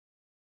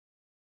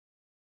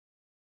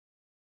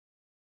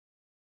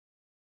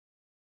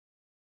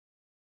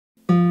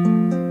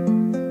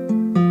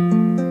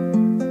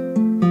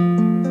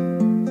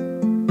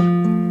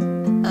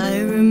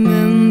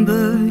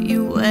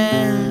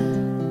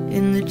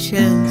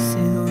Chelsea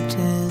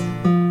hotel.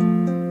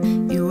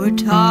 You were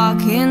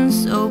talking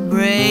so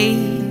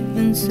brave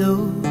and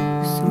so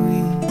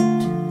sweet,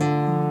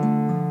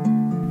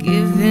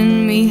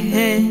 giving me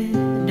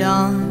head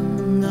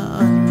on the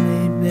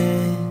unmade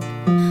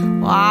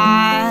bed,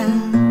 while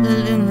the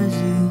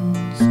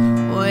limousines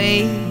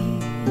wait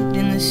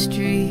in the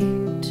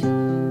street.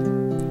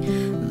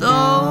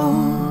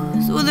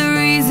 Those were the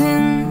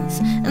reasons,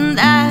 and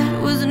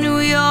that was New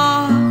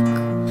York.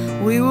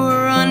 We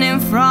were running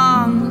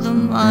from the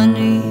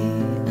money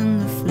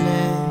and the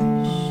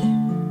flesh.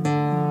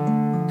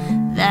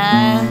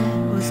 That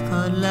was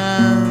called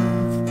love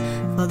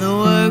for the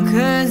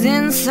workers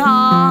in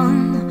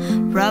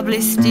song,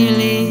 probably still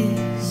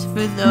is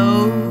for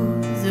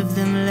those of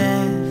them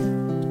left.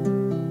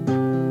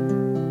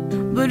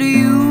 But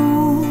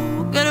you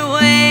got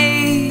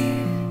away,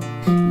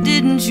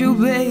 didn't you,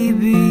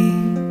 baby?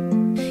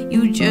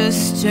 You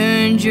just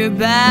turned your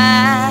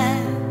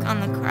back on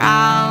the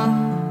crowd.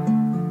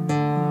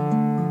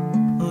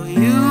 Oh,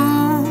 you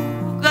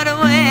got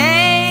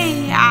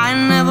away. I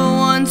never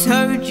once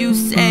heard you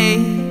say,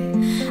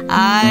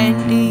 I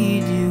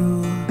need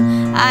you,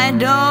 I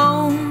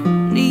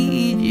don't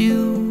need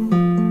you,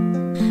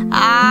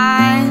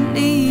 I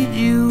need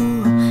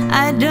you,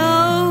 I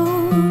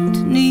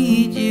don't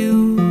need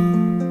you,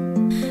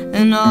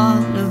 and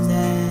all of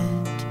that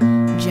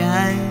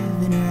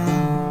jiving around.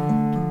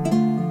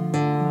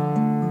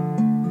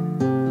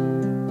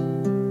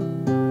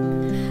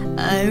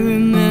 I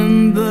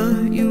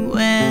remember you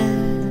well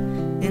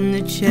in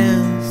the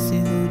Chelsea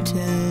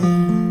hotel.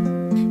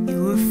 You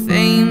were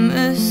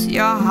famous,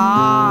 your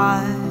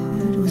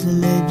heart was a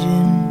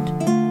legend.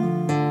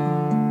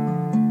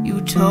 You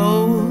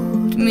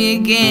told me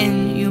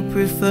again you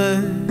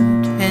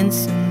preferred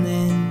handsome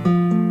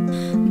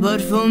men,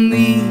 but for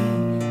me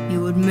you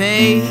would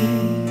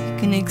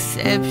make an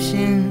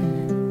exception.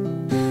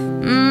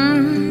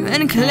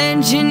 And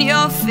clenching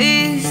your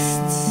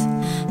fists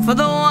for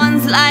the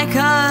ones like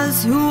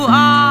us who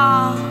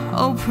are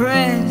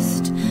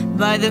oppressed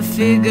by the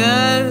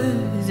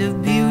figures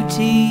of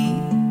beauty.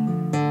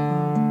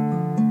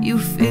 You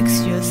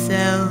fixed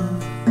yourself.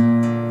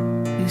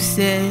 You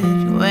said,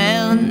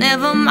 well,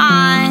 never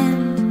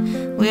mind,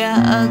 we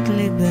are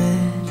ugly but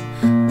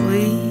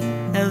we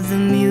have the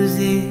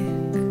music.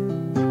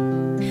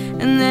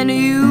 And then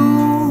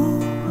you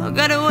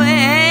got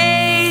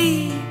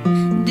away,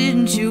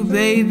 didn't you,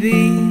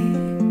 baby?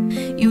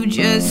 You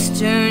just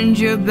turned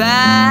your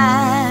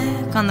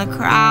back on the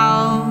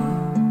crowd.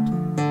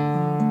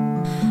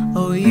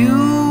 Oh,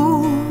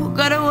 you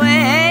got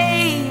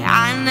away.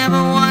 I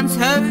never once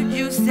heard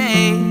you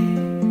say,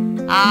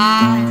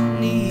 I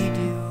need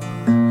you,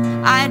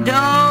 I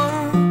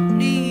don't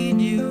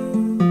need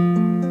you,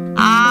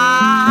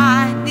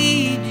 I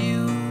need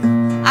you,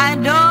 I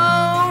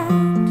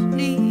don't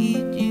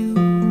need you,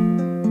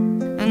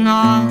 and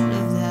all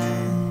of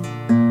that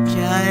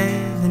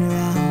jiving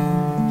around.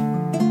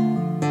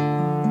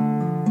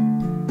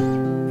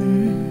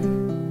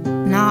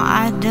 Now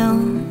I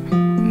don't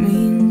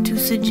mean to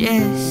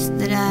suggest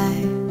that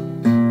I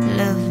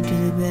loved you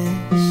the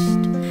best.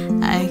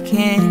 I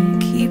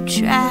can't keep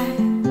track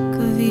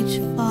of each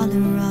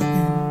fallen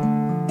robin.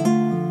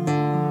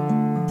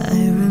 I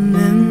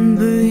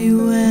remember you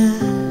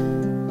well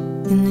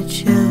in the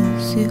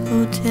Chelsea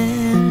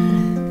hotel.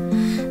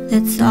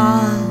 That's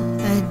all,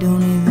 I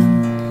don't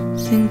even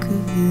think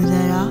of you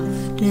that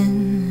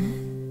often.